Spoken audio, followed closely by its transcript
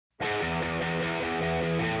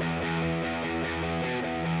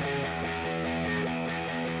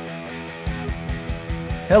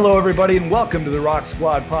Hello, everybody, and welcome to the Rock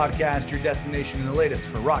Squad podcast, your destination in the latest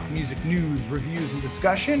for rock music news, reviews, and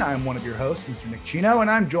discussion. I'm one of your hosts, Mr. Nick Chino, and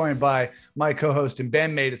I'm joined by my co-host and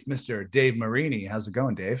bandmate, it's Mr. Dave Marini. How's it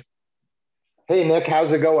going, Dave? Hey, Nick,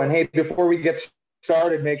 how's it going? Hey, before we get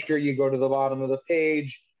started, make sure you go to the bottom of the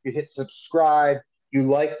page, you hit subscribe, you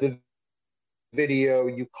like the video,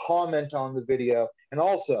 you comment on the video, and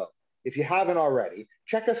also, if you haven't already,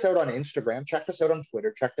 check us out on Instagram, check us out on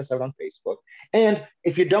Twitter, check us out on Facebook. And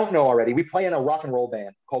if you don't know already, we play in a rock and roll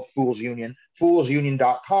band called Fools Union,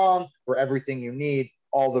 foolsunion.com, for everything you need,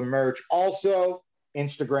 all the merch, also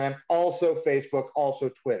Instagram, also Facebook, also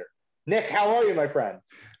Twitter. Nick, how are you, my friend?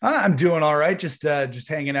 I'm doing all right. Just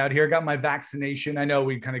hanging out here. Got my vaccination. I know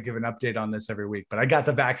we kind of give an update on this every week, but I got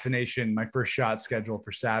the vaccination, my first shot scheduled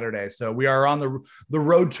for Saturday. So we are on the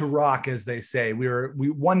road to rock, as they say. We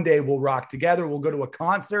one day we'll rock together. We'll go to a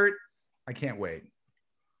concert. I can't wait.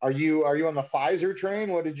 Are you on the Pfizer train?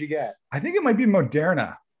 What did you get? I think it might be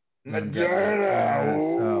Moderna. Moderna.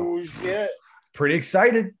 Oh, shit. Pretty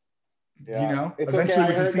excited. Yeah. You know, eventually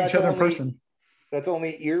we can see each other in person. That's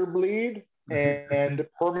only ear bleed and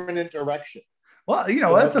permanent erection. Well, you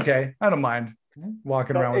know, so that's okay. I don't mind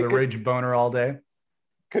walking around with a raging boner all day.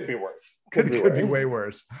 Could be worse. Could be way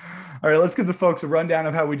worse. All right, let's give the folks a rundown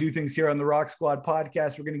of how we do things here on the Rock Squad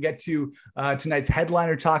podcast. We're going to get to tonight's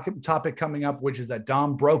headliner topic coming up, which is that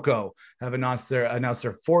Dom Broco have announced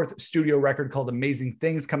their fourth studio record called Amazing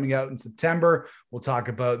Things coming out in September. We'll talk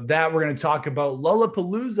about that. We're going to talk about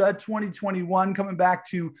Lollapalooza 2021 coming back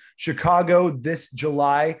to Chicago this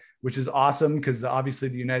July, which is awesome because obviously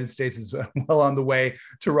the United States is well on the way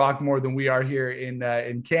to rock more than we are here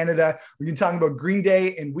in Canada. We can talk about Green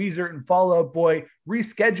Day and Weezer and Fall Out Boy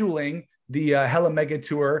rescheduling the Hella Mega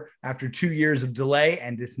Tour after 2 years of delay,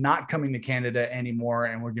 and it's not coming to Canada anymore.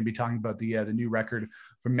 And we're going to be talking about the new record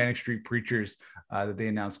from Manic Street Preachers that they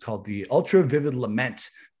announced called the Ultra Vivid Lament.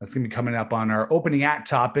 That's going to be coming up on our opening act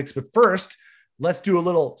topics. But first, let's do a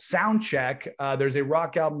little sound check. There's a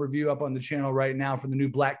rock album review up on the channel right now for the new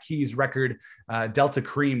Black Keys record, Delta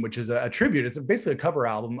Cream, which is a tribute. It's basically a cover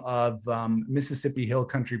album of Mississippi Hill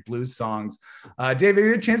Country Blues songs. Dave, have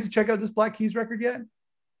you had a chance to check out this Black Keys record yet?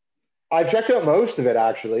 I've checked out most of it,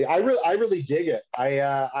 actually. I really dig it.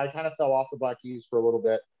 I kind of fell off the Black Keys for a little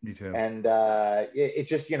bit. Me too. And it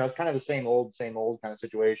just, you know, it's kind of the same old kind of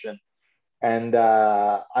situation. And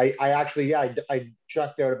I actually, I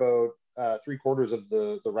checked out about 3/4 of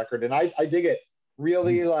the record, and I dig it.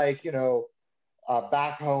 Really, like, you know,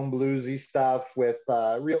 back home bluesy stuff with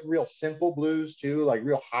real simple blues too, like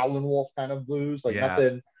real Howlin' Wolf kind of blues, like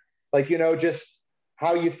nothing, like, you know, just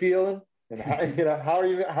how you feeling and how, you know, how are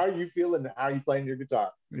you feeling and how you playing your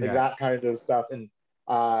guitar, like that kind of stuff. And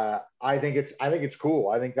I think it's cool.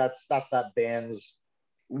 I think that's that band's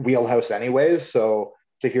wheelhouse anyways. So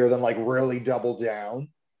to hear them like really double down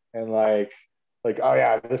and like, oh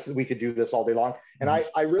yeah, we could do this all day long. And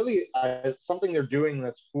I really something they're doing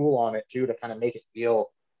that's cool on it too, to kind of make it feel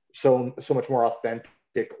so much more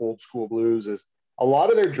authentic old school blues, is a lot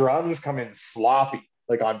of their drums come in sloppy,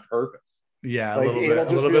 like on purpose. Yeah, like, a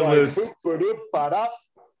little bit loose. Like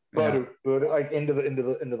into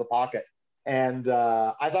the pocket. And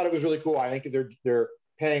I thought it was really cool. I think they're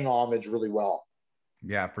paying homage really well.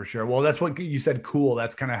 Yeah, for sure. Well, that's what you said. Cool.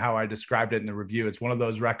 That's kind of how I described it in the review. It's one of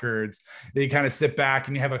those records that you kind of sit back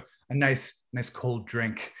and you have a nice cold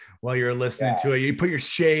drink while you're listening to it. You put your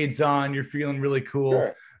shades on, you're feeling really cool.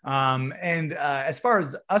 Sure. And as far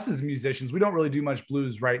as us as musicians, we don't really do much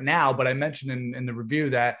blues right now, but I mentioned in the review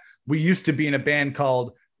that we used to be in a band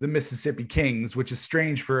called the Mississippi Kings, which is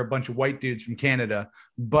strange for a bunch of white dudes from Canada,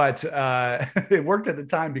 but it worked at the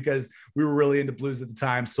time because we were really into blues at the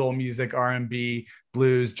time, soul music, R&B,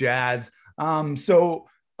 blues, jazz. So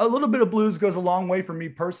a little bit of blues goes a long way for me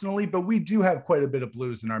personally, but we do have quite a bit of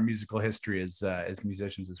blues in our musical history as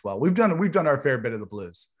musicians as well. We've done our fair bit of the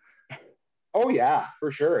blues. Oh yeah,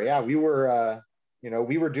 for sure. Yeah, we were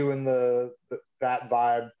doing that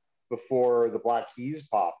vibe before the Black Keys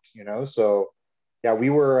popped, you know, so. Yeah,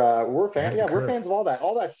 we're fans. Yeah, we're fans of all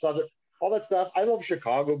that southern, all that stuff. I love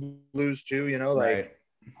Chicago blues too. You know, like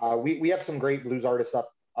we have some great blues artists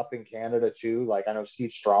up in Canada too. Like I know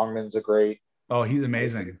Steve Strongman's a great. Oh, he's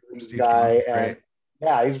amazing. Steve guy, and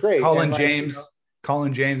yeah, he's great. Colin James. Like,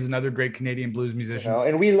 Colin James is another great Canadian blues musician. You know,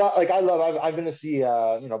 and we love, like, I've been to see,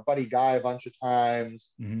 Buddy Guy a bunch of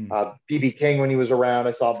times. BB King when he was around,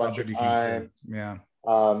 I saw a bunch of times. Yeah.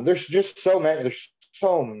 There's just so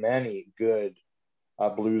many good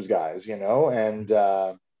blues guys, you know, and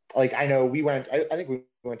like I know I think we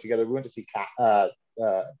went together. We went to see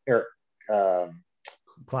Eric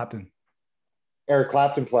Clapton. Eric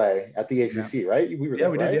Clapton play at the Yeah. ACC, right? We were Yeah,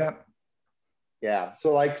 there, we did. right? Yeah. Yeah.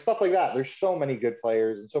 So like stuff like that. There's so many good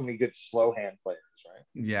players and so many good slow hand players, right?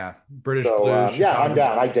 Yeah. British So Blues, yeah, I'm Chicago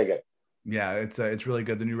down. I Blues. dig it. Yeah, it's really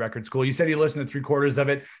good. The new record's cool. You said you listened to 3/4 of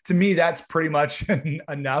it. To me, that's pretty much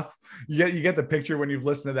enough. You get the picture when you've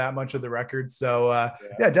listened to that much of the record. So Yeah.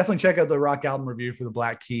 yeah, definitely check out the rock album review for the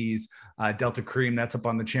Black Keys, Delta Cream. That's up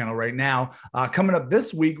on the channel right now. Coming up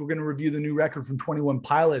this week, we're going to review the new record from 21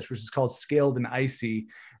 Pilots, which is called Scaled and Icy.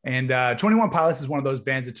 And 21 Pilots is one of those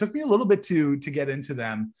bands. It took me a little bit to get into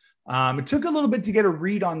them. It took a little bit to get a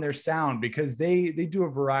read on their sound because they do a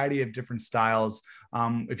variety of different styles.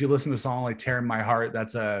 If you listen to a song like "Tearing My Heart,"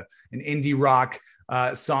 that's an indie rock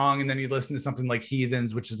song, and then you listen to something like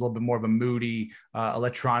 "Heathens," which is a little bit more of a moody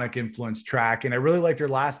electronic influenced track. And I really like their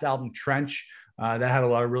last album, "Trench." That had a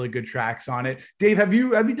lot of really good tracks on it. Dave, have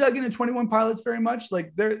you dug into 21 Pilots very much?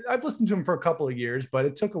 Like, I've listened to them for a couple of years, but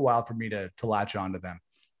it took a while for me to latch onto them.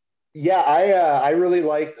 Yeah, I really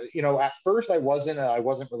liked, at first I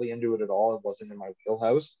wasn't really into it at all. It wasn't in my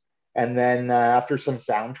wheelhouse. And then after some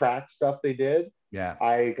soundtrack stuff they did, Yeah.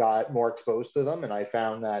 I got more exposed to them and I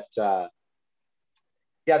found that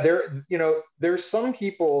yeah, there's some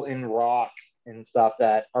people in rock and stuff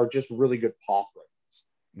that are just really good pop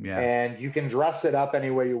writers. Yeah. And you can dress it up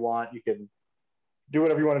any way you want. You can do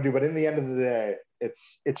whatever you want to do, but in the end of the day,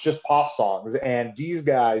 it's just pop songs. And these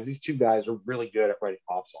two guys are really good at writing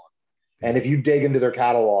pop songs. And if you dig into their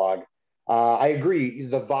catalog, I agree.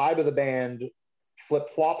 The vibe of the band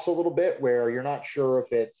flip flops a little bit, where you're not sure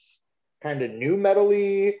if it's kind of new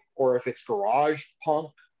metal-y or if it's garage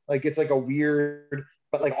punk. Like it's like a weird,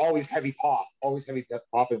 but like always heavy pop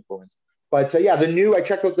influence. But yeah, I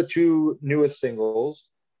checked out the two newest singles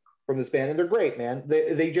from this band, and they're great, man.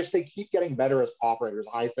 They keep getting better as pop writers,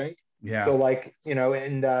 I think. Yeah. So like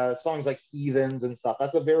and songs like "Heathens" and stuff.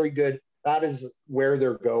 That is where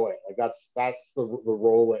they're going. Like that's the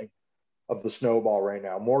rolling of the snowball right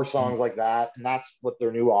now. More songs like that, and that's what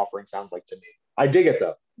their new offering sounds like to me. I dig it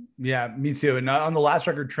though. Yeah, me too. And on the last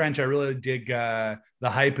record, Trench, I really dig The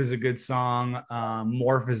Hype is a good song.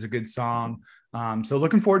 Morph is a good song. So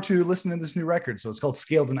looking forward to listening to this new record. So it's called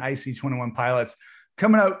Scaled and Icy, 21 Pilots.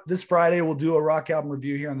 Coming out this Friday, we'll do a rock album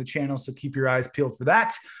review here on the channel, so keep your eyes peeled for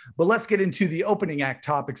that. But let's get into the opening act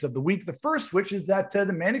topics of the week. The first, which is that the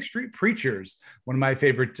Manic Street Preachers, one of my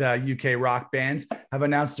favorite UK rock bands, have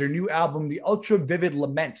announced their new album, The Ultra Vivid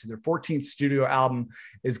Lament. Their 14th studio album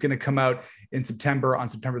is going to come out in September, on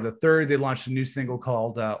September the 3rd. They launched a new single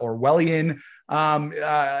called Orwellian.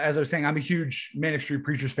 As I was saying, I'm a huge Manic Street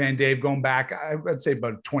Preachers fan, Dave, going back, I'd say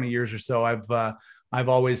about 20 years or so. I've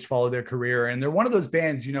always followed their career, and they're one of those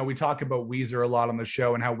bands, we talk about Weezer a lot on the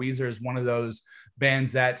show and how Weezer is one of those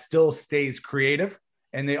bands that still stays creative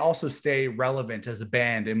and they also stay relevant as a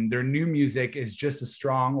band, and their new music is just as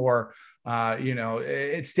strong, or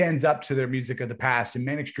it stands up to their music of the past. And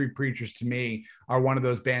Manic Street Preachers, to me, are one of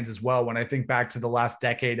those bands as well. When I think back to the last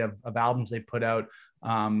decade of albums they put out,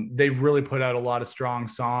 they've really put out a lot of strong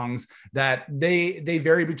songs that they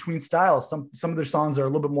vary between styles. Some of their songs are a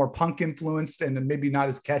little bit more punk influenced and maybe not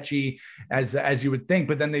as catchy as you would think,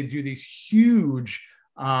 but then they do these huge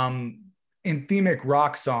anthemic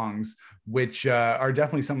rock songs, which are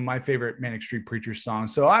definitely some of my favorite Manic Street Preachers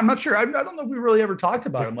songs. So I'm not sure. I don't know if we really ever talked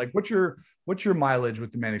about them. Like, what's your mileage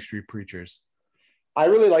with the Manic Street Preachers? I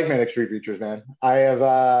really like Manic Street Preachers, man. I have,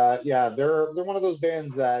 they're one of those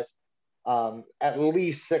bands that at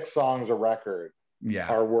least 6 songs a record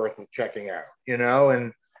are worth checking out,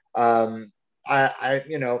 and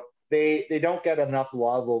they don't get enough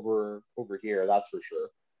love over here, that's for sure.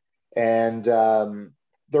 And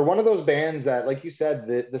they're one of those bands that, like you said,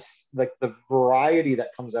 the variety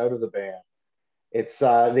that comes out of the band, it's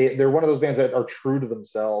they're one of those bands that are true to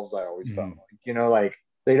themselves. I always felt like,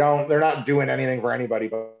 they're not doing anything for anybody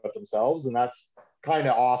but themselves, and that's kind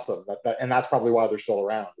of awesome. And that's probably why they're still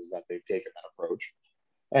around, is that they've taken that approach.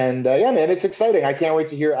 And yeah, man, it's exciting. I can't wait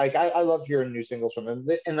to hear. I love hearing new singles from them.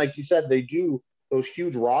 And like you said, they do those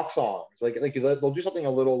huge rock songs. Like they'll do something a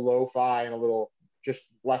little lo-fi and a little just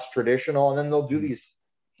less traditional, and then they'll do these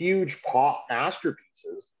huge pop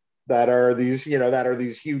masterpieces that are these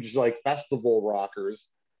huge like festival rockers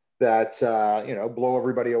that blow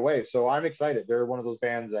everybody away. So I'm excited. They're one of those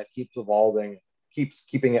bands that keeps evolving, keeps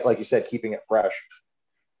keeping it, like you said, keeping it fresh.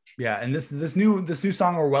 Yeah, and this new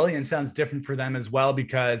song Orwellian sounds different for them as well,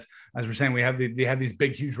 because as we're saying, they have these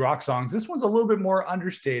big, huge rock songs. This one's a little bit more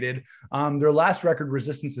understated. Their last record,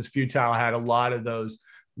 Resistance is Futile, had a lot of those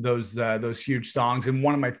those huge songs. And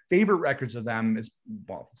one of my favorite records of them is,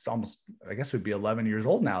 well, it's almost, I guess it would be 11 years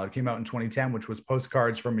old now. It came out in 2010, which was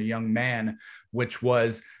Postcards from a Young Man, which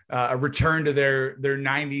was a return to their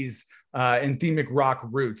 90s anthemic rock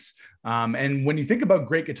roots. And when you think about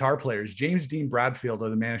great guitar players, James Dean Bradfield of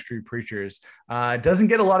the Manic Street Preachers doesn't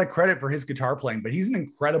get a lot of credit for his guitar playing, but he's an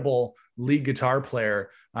incredible lead guitar player.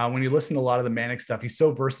 When you listen to a lot of the Manic stuff, he's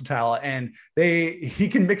so versatile, and he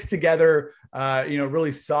can mix together,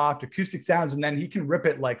 really soft acoustic sounds, and then he can rip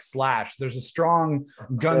it like Slash. There's a strong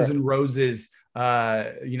Guns N' Roses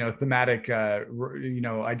thematic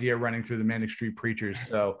idea running through the Manic Street Preachers.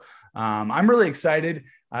 So I'm really excited.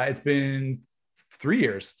 It's been 3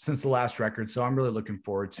 years since the last record, so I'm really looking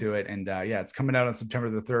forward to it. And it's coming out on September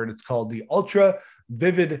the 3rd. It's called The Ultra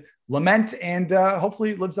Vivid Lament, and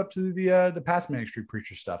hopefully it lives up to the past Manic Street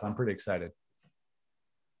Preacher stuff. I'm pretty excited.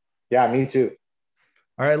 Yeah, me too.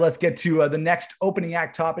 All right, let's get to the next opening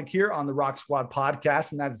act topic here on the Rock Squad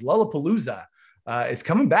podcast, and that is Lollapalooza. It's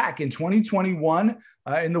coming back in 2021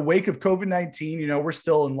 in the wake of COVID-19. We're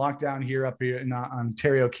still in lockdown here up here in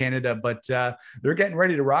Ontario, Canada, but they're getting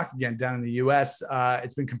ready to rock again down in the US.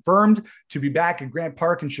 It's been confirmed to be back at Grant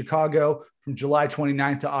Park in Chicago from July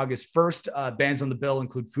 29th to August 1st. Bands on the bill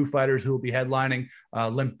include Foo Fighters, who will be headlining,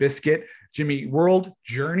 Limp Bizkit, Jimmy Eat World,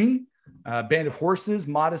 Journey, Band of Horses,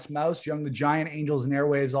 Modest Mouse, Young the Giant, Angels and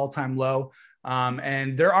Airwaves, All Time Low.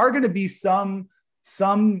 And there are going to be some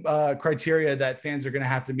criteria that fans are going to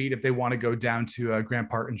have to meet if they want to go down to Grant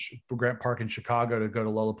Park in Chicago to go to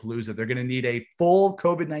Lollapalooza. They're going to need a full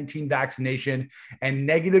COVID-19 vaccination and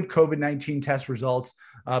negative COVID-19 test results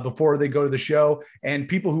before they go to the show. And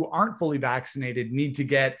people who aren't fully vaccinated need to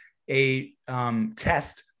get a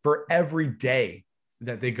test for every day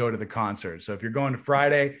that they go to the concert. So if you're going to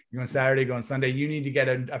Friday, you're going Saturday, going Sunday, you need to get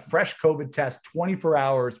a fresh COVID test 24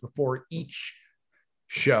 hours before each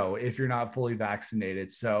show if you're not fully vaccinated.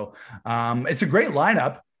 So it's a great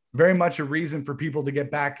lineup, very much a reason for people to get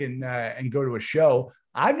back and go to a show.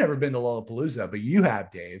 I've never been to Lollapalooza, but you have,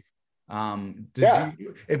 Dave.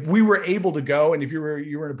 If we were able to go, and if you were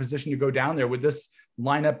in a position to go down there, would this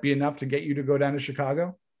lineup be enough to get you to go down to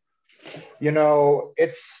Chicago?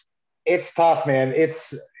 It's tough, man.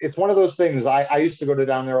 It's one of those things. I used to go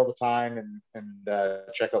down there all the time and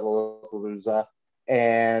check out Lollapalooza.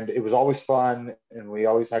 And it was always fun, and we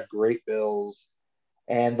always had great bills.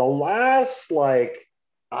 And the last, 8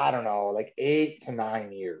 to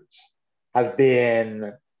 9 years have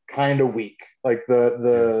been kind of weak. Like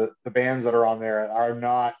the bands that are on there are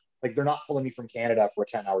not, they're not pulling me from Canada for a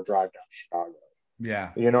 10-hour drive down to Chicago.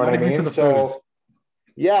 Yeah. You know what I mean? The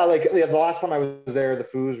last time I was there, the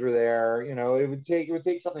Foos were there. It would take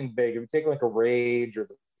something big. It would take like a Rage or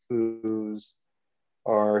the Foos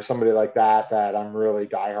or somebody like that I'm really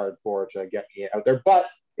diehard for to get me out there. But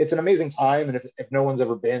it's an amazing time, and if no one's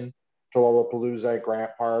ever been to Lollapalooza at Grant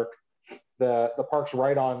Park, the park's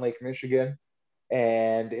right on Lake Michigan,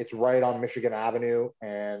 and it's right on Michigan Avenue,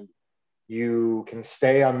 and you can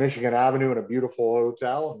stay on Michigan Avenue in a beautiful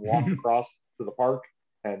hotel and walk across to the park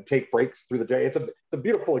and take breaks through the day. It's a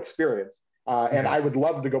beautiful experience. And I would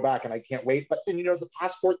love to go back, and I can't wait. But then, the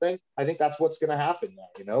passport thing, I think that's what's going to happen now.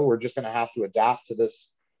 We're just going to have to adapt to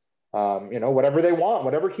this, whatever they want,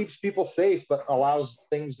 whatever keeps people safe, but allows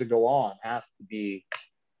things to go on, has to be,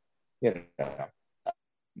 for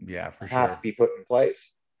sure, have to be put in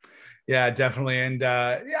place. Yeah, definitely. And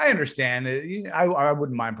I understand. I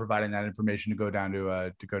wouldn't mind providing that information to go down to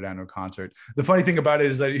a concert. The funny thing about it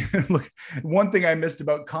is that look, one thing I missed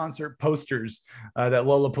about concert posters that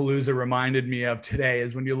Lollapalooza reminded me of today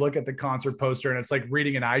is when you look at the concert poster and it's like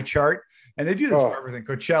reading an eye chart, and they do this for everything: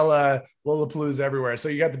 Coachella, Lollapalooza, everywhere. So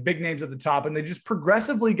you got the big names at the top, and they just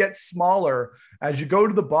progressively get smaller as you go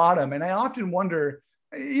to the bottom. And I often wonder,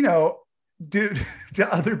 do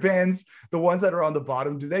other bands, the ones that are on the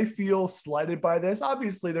bottom, do they feel slighted by this?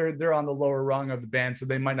 Obviously they're on the lower rung of the band, so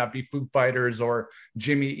they might not be Foo Fighters or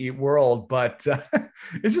Jimmy Eat World, but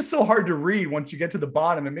it's just so hard to read once you get to the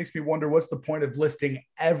bottom. It makes me wonder, what's the point of listing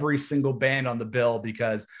every single band on the bill,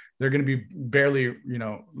 because they're going to be barely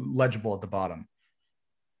legible at the bottom.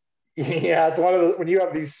 Yeah, it's one of the, when you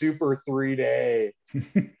have these super 3-day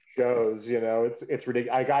shows, it's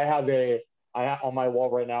ridiculous. On my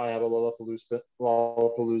wall right now, I have a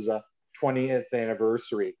Lollapalooza 20th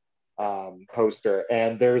anniversary poster,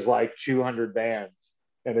 and there's like 200 bands,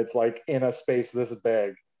 and it's like in a space this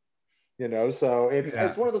big, So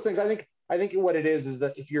it's one of those things. I think what it is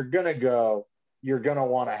that if you're gonna go, you're gonna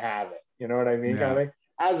want to have it. You know what I mean? Yeah. Kind of thing.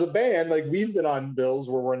 As a band, we've been on bills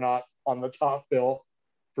where we're not on the top bill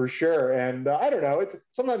for sure, and I don't know.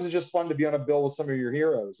 Sometimes it's just fun to be on a bill with some of your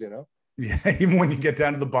heroes. Yeah, even when you get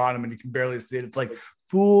down to the bottom and you can barely see it, it's like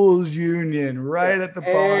Fools Union right at the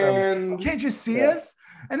bottom. And Can't you see us?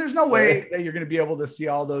 And there's no way that you're going to be able to see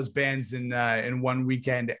all those bands in one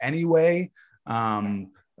weekend anyway.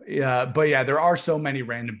 Yeah, but yeah, there are so many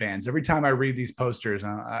random bands. Every time I read these posters,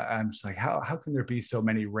 I'm just like, how can there be so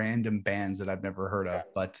many random bands that I've never heard of?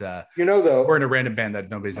 But though, we're in a random band that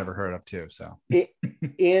nobody's ever heard of too. So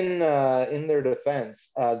in their defense,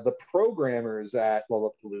 the programmers at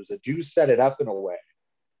Lollapalooza do set it up in a way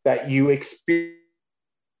that you experience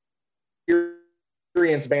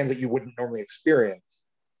bands that you wouldn't normally experience.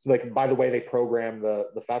 So, like, by the way they program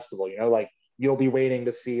the festival, like you'll be waiting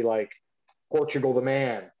to see like Portugal the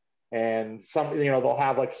Man, and they'll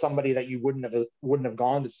have like somebody that you wouldn't have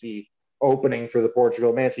gone to see opening for the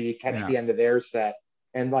Portugal Man, so you catch the end of their set.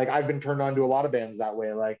 And like I've been turned on to a lot of bands that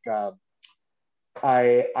way. Like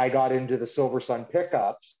I got into the Silver Sun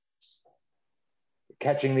Pickups,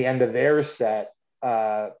 catching the end of their set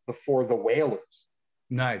before the Wailers.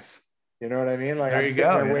 Nice. You know what I mean? Like there I'm sitting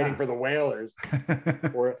there waiting for the Wailers,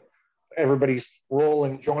 where everybody's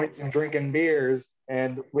rolling joints and drinking beers.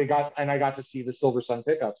 And I got to see the Silver Sun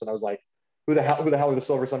Pickups, and I was like, who the hell are the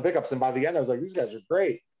Silver Sun Pickups? And by the end, I was like, these guys are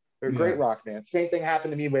great. They're a great rock band. Same thing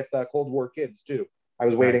happened to me with Cold War Kids too. I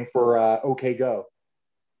was waiting for OK Go,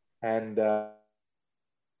 and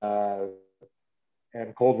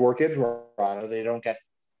Cold War Kids were on. They don't get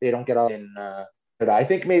up in. I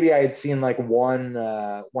think maybe I had seen like one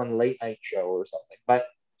late night show or something. But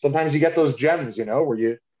sometimes you get those gems, where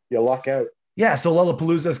you luck out. Yeah, so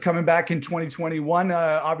Lollapalooza is coming back in 2021.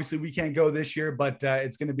 Obviously, we can't go this year, but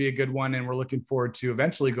it's going to be a good one, and we're looking forward to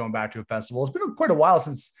eventually going back to a festival. It's been quite a while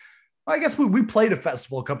since, I guess we played a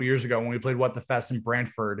festival a couple years ago when we played What the Fest in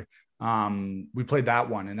Brantford. We played that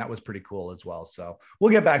one, and that was pretty cool as well. So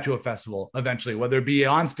we'll get back to a festival eventually, whether it be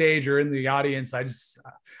on stage or in the audience.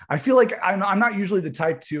 I feel like I'm not usually the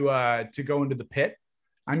type to go into the pit.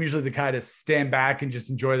 I'm usually the kind to stand back and just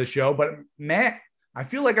enjoy the show. But man, I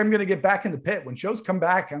feel like I'm going to get back in the pit when shows come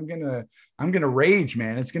back. I'm going to rage,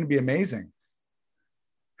 man. It's going to be amazing.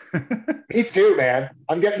 Me too, man.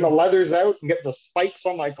 I'm getting the leathers out and getting the spikes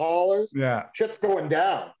on my collars. Yeah. Shit's going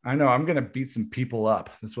down. I know. I'm going to beat some people up.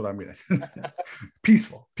 That's what I'm going to.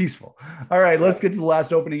 Peaceful. All right. Let's get to the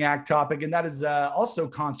last opening act topic. And that is also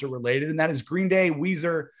concert related. And that is Green Day,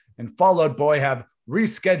 Weezer, and Fall Out Boy have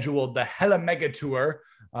rescheduled the Hella Mega Tour,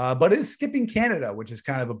 but is skipping Canada, which is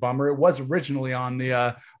kind of a bummer. It was originally on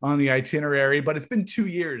the itinerary, but it's been 2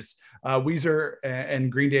 years. Weezer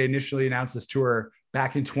and Green Day initially announced this tour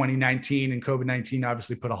back in 2019, and COVID-19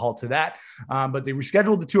 obviously put a halt to that. But they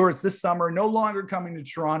rescheduled the tour. It's this summer, no longer coming to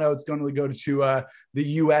Toronto. It's going to go to the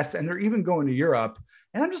US, and they're even going to Europe.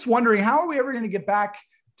 And I'm just wondering, how are we ever going to get back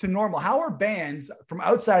to normal? How are bands from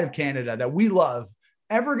outside of Canada that we love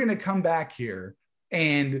ever going to come back here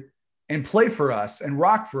and play for us and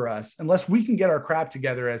rock for us unless we can get our crap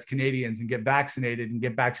together as Canadians and get vaccinated and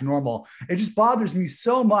get back to normal? It just bothers me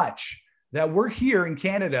so much that we're here in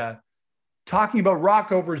Canada talking about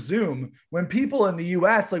rock over Zoom when people in the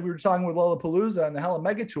US, like we were talking with Lollapalooza and the Hella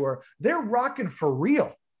Mega Tour, they're rocking for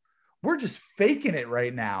real. We're just faking it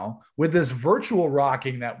right now with this virtual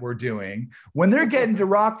rocking that we're doing. When they're getting to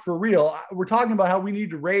rock for real, we're talking about how we need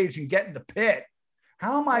to rage and get in the pit.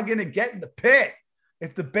 How am I going to get in the pit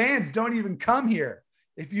if the bands don't even come here?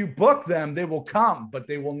 If you book them, they will come, but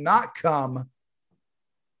they will not come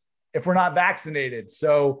if we're not vaccinated.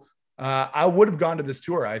 So I would have gone to this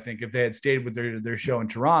tour, I think, if they had stayed with their show in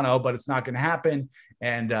Toronto, but it's not going to happen.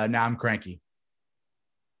 And now I'm cranky.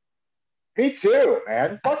 Me too,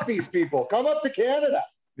 man. Fuck these people. Come up to Canada.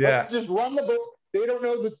 Yeah. Let's just run the boat. They don't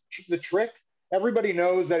know the trick. Everybody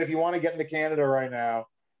knows that if you want to get into Canada right now,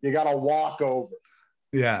 you got to walk over.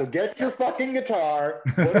 Yeah. So get your fucking guitar,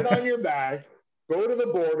 put it on your back, go to the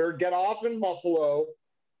border, get off in Buffalo,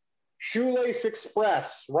 Shoelace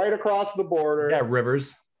Express right across the border. Yeah,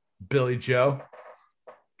 Rivers, Billy Joe,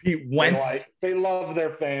 Pete Wentz. They love their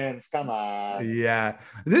fans. Come on. Yeah.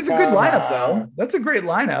 This is a good lineup, though. That's a great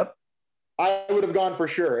lineup. I would have gone for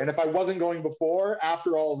sure. And if I wasn't going before,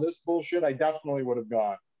 after all this bullshit, I definitely would have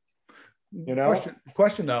gone. You know?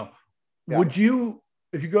 Question though. Yeah. Would you,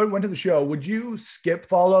 if you went to the show, would you skip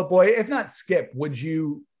Fall Out Boy? If not skip, would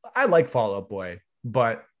you? I like Fall Out Boy,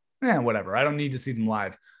 but whatever. I don't need to see them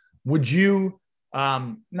live. Would you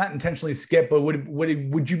not intentionally skip, but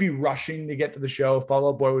would you be rushing to get to the show if Fall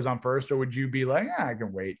Out Boy was on first, or would you be like, I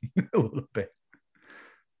can wait a little bit?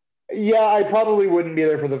 Yeah, I probably wouldn't be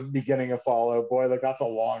there for the beginning of Fall Out Boy. Like, that's a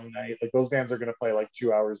long night. Like, those bands are going to play like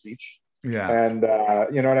 2 hours each. Yeah. And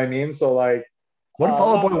you know what I mean? So, like, what if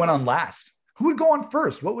Fall Out Boy went on last? Who would go on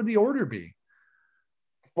first? What would the order be?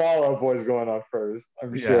 Fall Out Boy's going on first,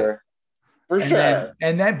 I'm Yeah. sure. For sure.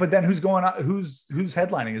 But then who's going on? Who's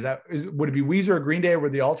headlining? Would it be Weezer or Green Day, or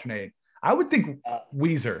would they alternate? I would think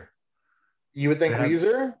Weezer. You would think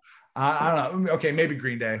Weezer? I don't know. Okay, maybe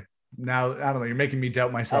Green Day. Now I don't know. You're making me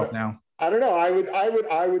doubt myself now. I don't know.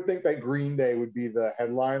 I would think that Green Day would be the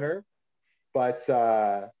headliner, but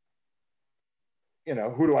you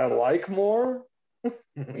know, who do I like more? Yeah,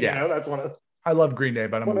 you know, that's one of. I love Green Day,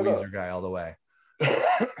 but I'm a Weezer guy all the way.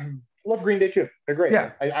 Love Green Day too. They're great.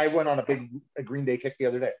 Yeah, I went on a Green Day kick the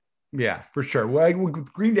other day. Yeah, for sure. Well,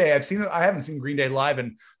 with Green Day, I haven't seen Green Day live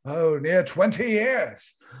in near 20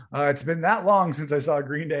 years. It's been that long since I saw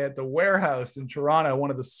Green Day at the Warehouse in Toronto. One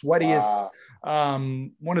of the sweatiest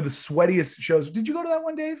shows. Did you go to that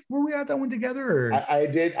one, Dave? Were we at that one together? Or? I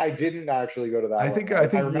did. I didn't actually go to that. I think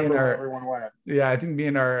everyone went. Yeah, I think me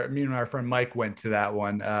and our friend Mike went to that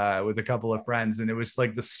one with a couple of friends, and it was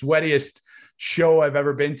like the sweatiest show I've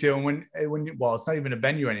ever been to. And when it's not even a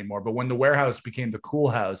venue anymore, but when the Warehouse became the Cool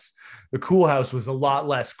House was a lot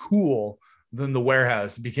less cool than the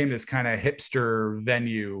Warehouse. It became this kind of hipster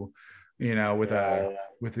venue, you know, with a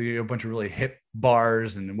bunch of really hip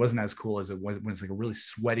bars, and it wasn't as cool as it was when it's like a really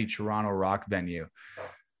sweaty Toronto rock venue.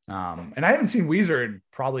 And I haven't seen Weezer in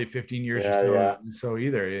probably 15 years so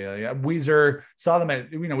either. Yeah. Weezer, saw them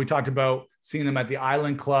at, we talked about seeing them at the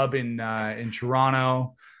Island Club in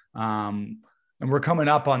Toronto. And we're coming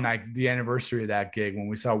up on the anniversary of that gig when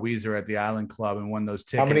we saw Weezer at the Island Club and won those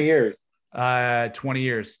tickets. How many years? 20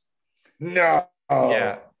 years. No.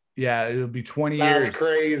 Yeah. It'll be 20 years. That's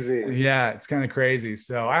crazy. Yeah. It's kind of crazy.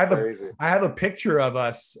 So I have a picture of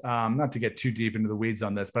us, not to get too deep into the weeds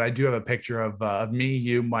on this, but I do have a picture of me,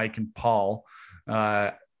 you, Mike, and Paul,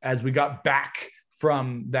 as we got back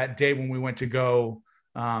from that day when we went to go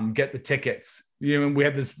get the tickets. We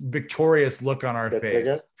had this victorious look on our face.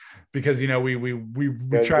 Tickets? Because we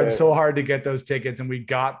tried so hard to get those tickets and we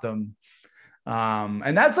got them,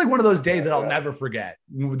 and that's like one of those days that I'll never forget.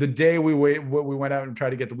 The day we went out and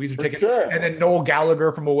tried to get the Weezer tickets, and then Noel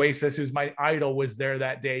Gallagher from Oasis, who's my idol, was there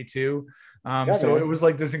that day too. It was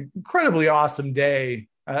like this incredibly awesome day.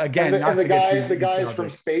 Again, the guys from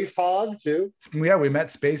Space Hog too. Yeah, we met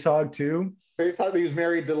Space Hog too. Space Hog, he was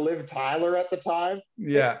married to Liv Tyler at the time.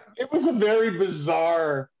 Yeah, it was a very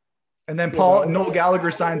bizarre. And then Noel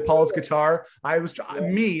Gallagher signed Paul's guitar.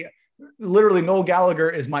 Literally, Noel Gallagher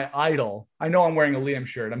is my idol. I know I'm wearing a Liam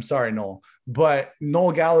shirt. I'm sorry, Noel. But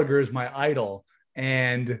Noel Gallagher is my idol.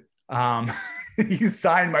 And he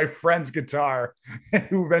signed my friend's guitar,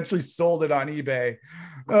 who eventually sold it on eBay.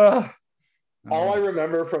 All I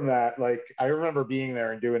remember from that, like, I remember being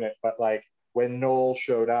there and doing it, but like when Noel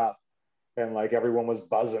showed up, and like everyone was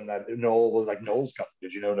buzzing that Noel was like, Noel's coming.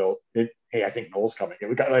 Did you know Noel? Hey, I think Noel's coming. And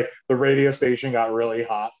we got like the radio station got really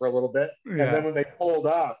hot for a little bit. Yeah. And then when they pulled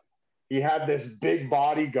up, he had this big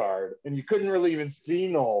bodyguard and you couldn't really even see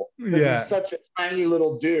Noel. He's such a tiny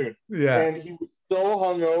little dude. Yeah. And he was so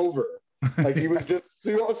hungover. Like he was just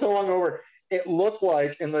so hungover. It looked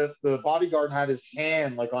like, and the bodyguard had his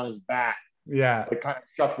hand like on his back. Yeah. Like kind of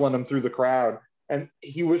shuffling him through the crowd. And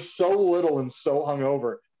he was so little and so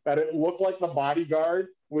hungover that it looked like the bodyguard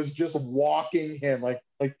was just walking him, like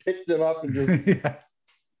picked him up and just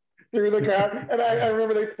through the crowd. And I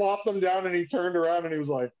remember they plopped him down and he turned around and he was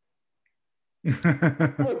like,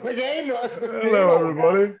 hello,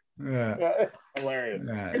 everybody. Yeah. Hilarious.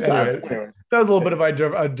 Yeah. Anyway, that was a little bit of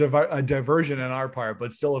a diversion on our part,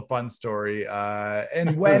 but still a fun story.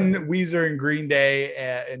 And when Weezer and Green Day,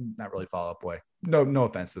 and not really Fall Out Boy, no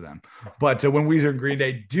offense to them, but when Weezer and Green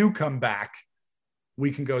Day do come back, we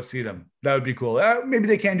can go see them. That would be cool. Maybe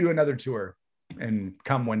they can do another tour and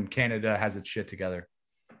come when Canada has its shit together.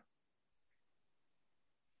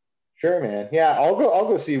 Sure, man. Yeah, I'll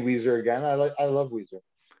go see Weezer again. I love Weezer.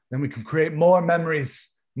 Then we can create more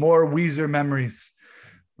memories, more Weezer memories,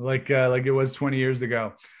 like it was 20 years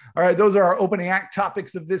ago. All right, those are our opening act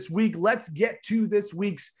topics of this week. Let's get to this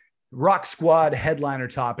week's Rock Squad headliner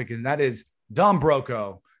topic, and that is Dom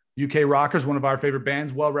Broco, UK rockers, one of our favorite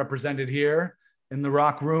bands, well represented here in the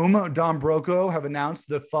Rock Room. Dom Broco have announced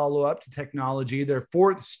the follow-up to Technology. Their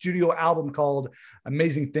fourth studio album called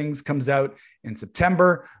Amazing Things comes out in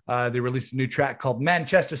September. They released a new track called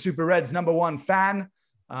Manchester Super Reds #1 Fan.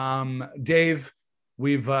 Dave,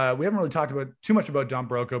 we haven't really talked about too much about Dom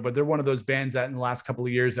Broco, but they're one of those bands that in the last couple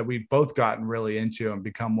of years that we've both gotten really into and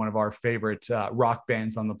become one of our favorite rock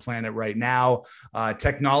bands on the planet right now.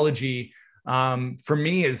 Technology, for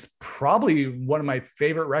me, is probably one of my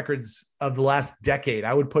favorite records of the last decade.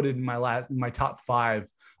 I would put it in my top 5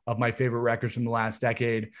 of my favorite records from the last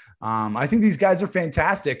decade. I think these guys are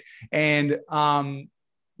fantastic. And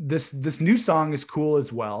this new song is cool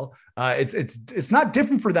as well. It's not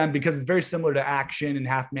different for them because it's very similar to Action and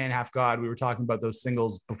Half Man, Half God. We were talking about those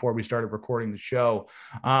singles before we started recording the show.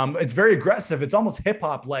 It's very aggressive. It's almost hip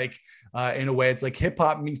hop like in a way. It's like hip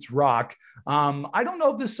hop meets rock. I don't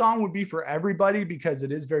know if this song would be for everybody because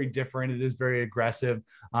it is very different. It is very aggressive.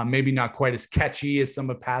 Maybe not quite as catchy as some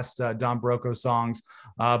of past Don Broco songs,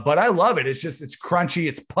 but I love it. It's crunchy.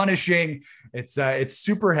 It's punishing. It's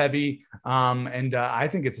super heavy, and I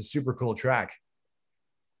think it's a super cool track.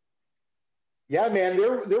 Yeah, man,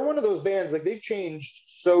 they're one of those bands, like they've changed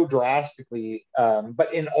so drastically,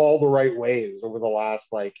 but in all the right ways over the last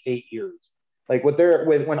like 8 years. Like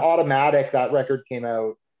when Automatic, that record came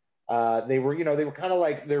out, they were, they were kind of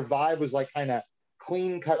like, their vibe was like kind of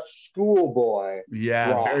clean cut schoolboy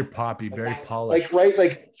Yeah, rock. very poppy, Like very that, polished. right,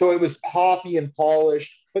 like so it was poppy and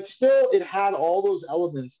polished, but still it had all those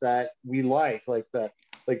elements that we like the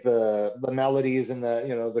melodies and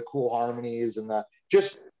the cool harmonies and the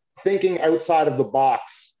just thinking outside of the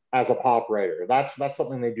box as a pop writer. That's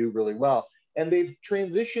something they do really well. And they've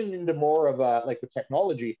transitioned into more of a, like, with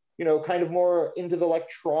technology, kind of more into the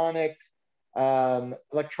electronic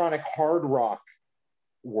hard rock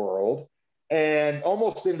world and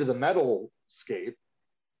almost into the metal scape.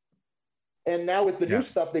 And now with the new Yeah.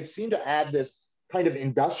 stuff, they've seemed to add this kind of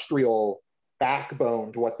industrial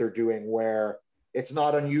backbone to what they're doing, where it's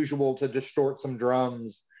not unusual to distort some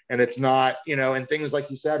drums, and it's not, and things like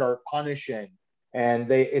you said are punishing,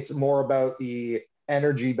 and it's more about the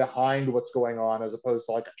energy behind what's going on as opposed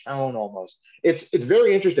to like a tone almost. It's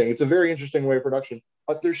very interesting. It's a very interesting way of production,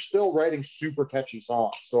 but they're still writing super catchy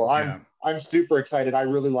songs. So Yeah. I'm super excited. I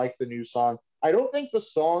really like the new song. I don't think the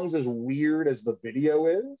song's as weird as the video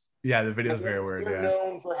is. Yeah, the video's very weird. They're Yeah.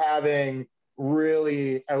 known for having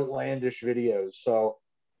really outlandish videos. So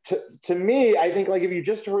to me, I think, like, if you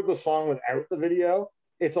just heard the song without the video,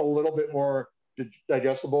 it's a little bit more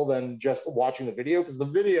digestible than just watching the video, because the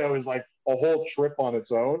video is like a whole trip on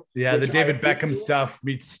its own. Yeah, the David Beckham stuff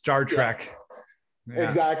meets Star Trek. Yeah.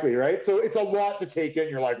 Exactly, right? So it's a lot to take in.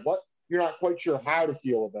 You're like, what? You're not quite sure how to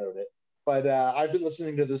feel about it. But I've been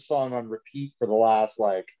listening to this song on repeat for the last,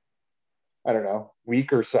 like, I don't know,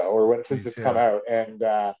 week or so, or since it's come out, and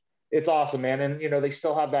it's awesome, man. And they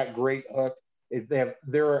still have that great hook.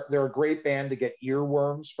 They're a great band to get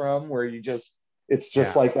earworms from, where it's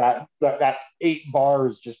just like that 8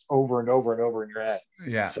 bars just over and over and over in your head.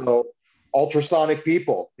 Yeah. So ultrasonic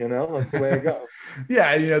people, that's the way it goes.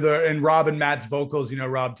 Yeah, and Rob and Matt's vocals,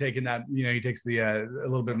 Rob taking that, he takes the a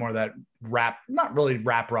little bit more of that rap, not really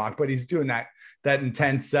rap rock, but he's doing that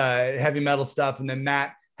intense heavy metal stuff, and then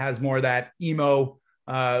Matt has more of that emo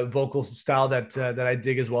vocal style that I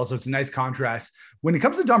dig as well. So it's a nice contrast. When it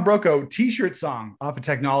comes to Don Broco, T-Shirt Song off of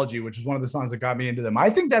Technology, which is one of the songs that got me into them, I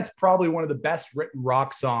think that's probably one of the best written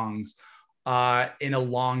rock songs in a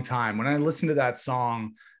long time. When I listen to that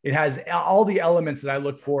song, it has all the elements that I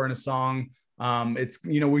look for in a song. It's,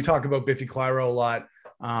 we talk about Biffy Clyro a lot,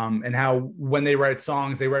 and how when they write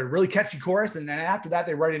songs, they write a really catchy chorus, and then after that,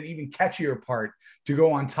 they write an even catchier part to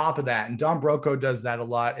go on top of that. And Don Broco does that a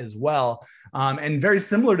lot as well. And very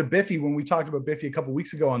similar to Biffy, when we talked about Biffy a couple of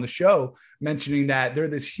weeks ago on the show, mentioning that they're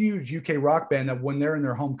this huge UK rock band that when they're in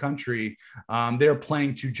their home country, they're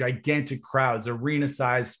playing to gigantic crowds,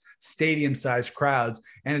 arena-sized, stadium-sized crowds.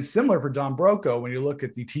 And it's similar for Don Broco. When you look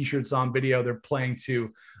at the T-Shirt Song video, they're playing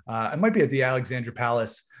to, it might be at the Alexandra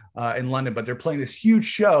Palace in London, but they're playing this huge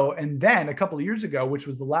show. And then a couple of years ago, which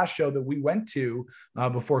was the last show that we went to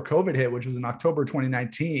before COVID hit, which was in October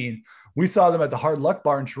 2019, we saw them at the Hard Luck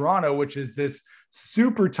Bar in Toronto, which is this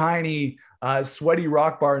super tiny, sweaty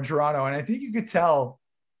rock bar in Toronto. And I think you could tell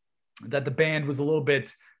that the band was a little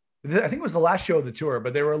bit, I think it was the last show of the tour,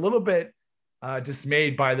 but they were a little bit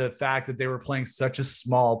dismayed by the fact that they were playing such a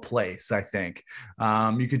small place. I think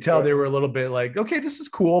you could tell they were a little bit like, okay, this is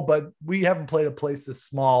cool, but we haven't played a place this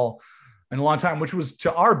small in a long time, which was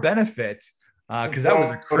to our benefit because that was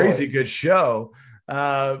a crazy good show.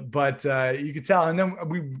 But you could tell. And then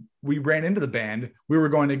we ran into the band. We were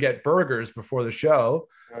going to get burgers before the show,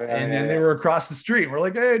 and then they were across the street. We're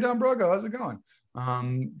like, hey, Don Broco, how's it going?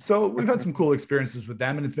 So we've had some cool experiences with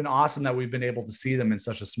them, and it's been awesome that we've been able to see them in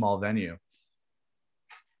such a small venue.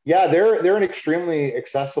 Yeah, they're an extremely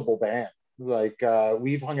accessible band. Like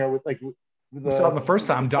we've hung out with, like, we saw them the first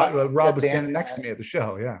time. Rob was standing next to me at the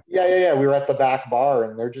show. Yeah. We were at the back bar,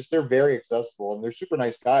 and they're very accessible, and they're super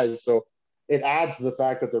nice guys. So it adds to the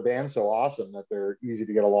fact that their band's so awesome that they're easy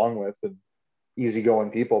to get along with and easygoing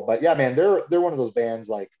people. But yeah, man, they're one of those bands,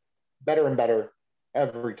 like, better and better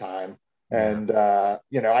every time. And I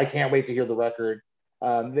can't wait to hear the record.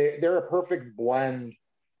 They're a perfect blend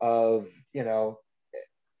of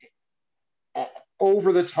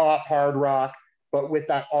over the top hard rock, but with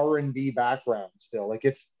that R&B background still. Like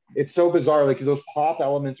it's so bizarre. Like those pop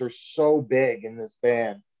elements are so big in this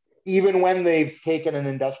band, even when they've taken an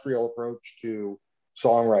industrial approach to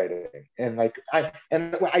songwriting. And like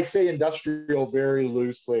I say industrial very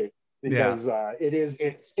loosely because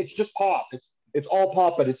it's just pop. It's all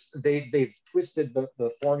pop, but they've twisted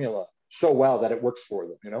the formula so well that it works for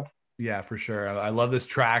them, you know? Yeah, for sure. I love this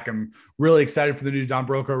track. I'm really excited for the new Don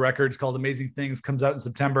Broco record. It's called Amazing Things, comes out in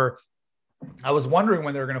September. I was wondering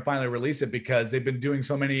when they were going to finally release it because they've been doing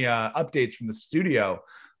so many updates from the studio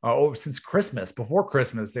since Christmas. Before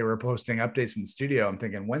Christmas, they were posting updates from the studio. I'm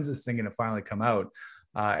thinking, when's this thing going to finally come out?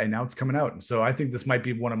 And now it's coming out. And so I think this might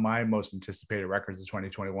be one of my most anticipated records of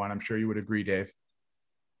 2021. I'm sure you would agree, Dave.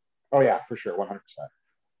 Oh, yeah, for sure. 100%.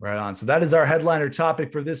 Right on. So that is our headliner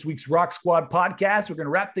topic for this week's Rock Squad podcast. We're going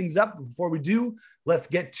to wrap things up. Before we do, let's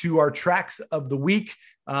get to our tracks of the week.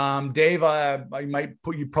 Dave, I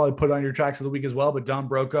you probably put on your tracks of the week as well, but Don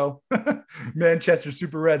Broco, Manchester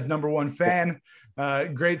Super Reds #1 fan.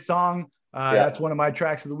 Great song. That's one of my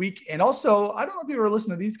tracks of the week. And also, I don't know if you ever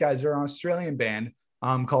listened to these guys. They're an Australian band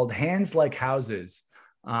called Hands Like Houses.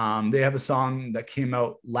 They have a song that came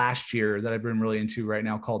out last year that I've been really into right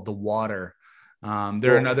now called The Water.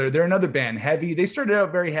 They're another band, heavy. They started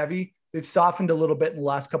out very heavy. They've softened a little bit in the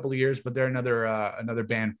last couple of years, but they're another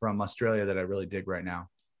band from Australia that I really dig right now.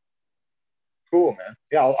 Cool, man.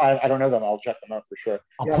 Yeah, I don't know them. I'll check them out for sure.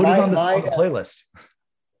 I'll put it on the playlist.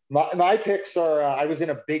 My picks are. I was in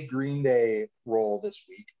a big Green Day role this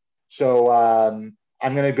week, so I'm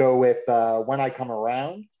gonna go with When I Come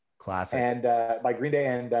Around, classic, and by Green Day,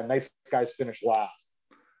 and Nice Guys Finish Last.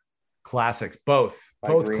 Classics, both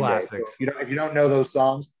classics. So if you don't know those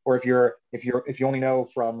songs, or if you only know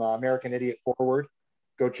from American Idiot forward,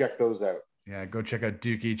 go check those out. Yeah, go check out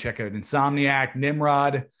Dookie, check out Insomniac,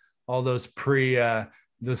 Nimrod, all those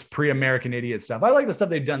pre-American Idiot stuff. I like the stuff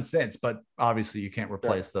they've done since, but obviously you can't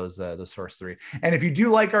replace those first three. And if you do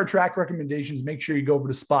like our track recommendations, make sure you go over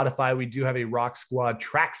to Spotify. We do have a Rock Squad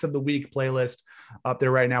Tracks of the Week playlist up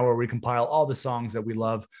there right now where we compile all the songs that we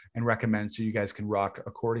love and recommend so you guys can rock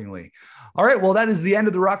accordingly. All right, well, that is the end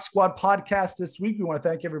of the Rock Squad podcast this week. We want to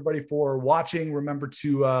thank everybody for watching. Remember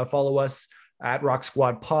to follow us at Rock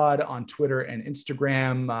Squad Pod on Twitter and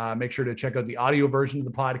Instagram. Make sure to check out the audio version of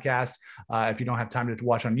the podcast. If you don't have time to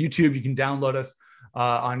watch on YouTube, you can download us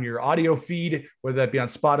on your audio feed, whether that be on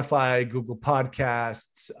Spotify, Google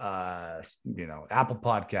Podcasts, Apple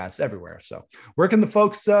Podcasts, everywhere. So where can the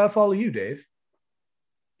folks follow you, Dave?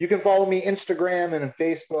 You can follow me Instagram and on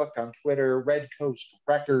Facebook, on Twitter, Red Coast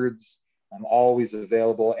Records. I'm always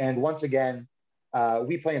available. And once again,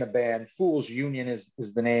 we play in a band. Fools Union is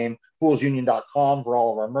the name. FoolsUnion.com for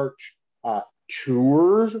all of our merch.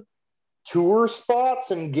 Tour spots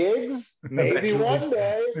and gigs. Maybe one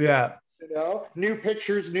day. Yeah. New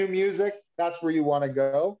pictures, new music. That's where you want to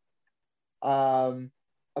go.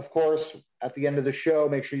 Of course, at the end of the show,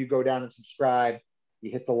 make sure you go down and subscribe. You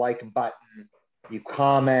hit the like button. You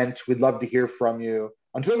comment. We'd love to hear from you.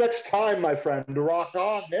 Until next time, my friend. Rock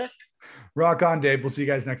on, Nick. Rock on, Dave. We'll see you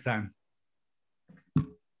guys next time.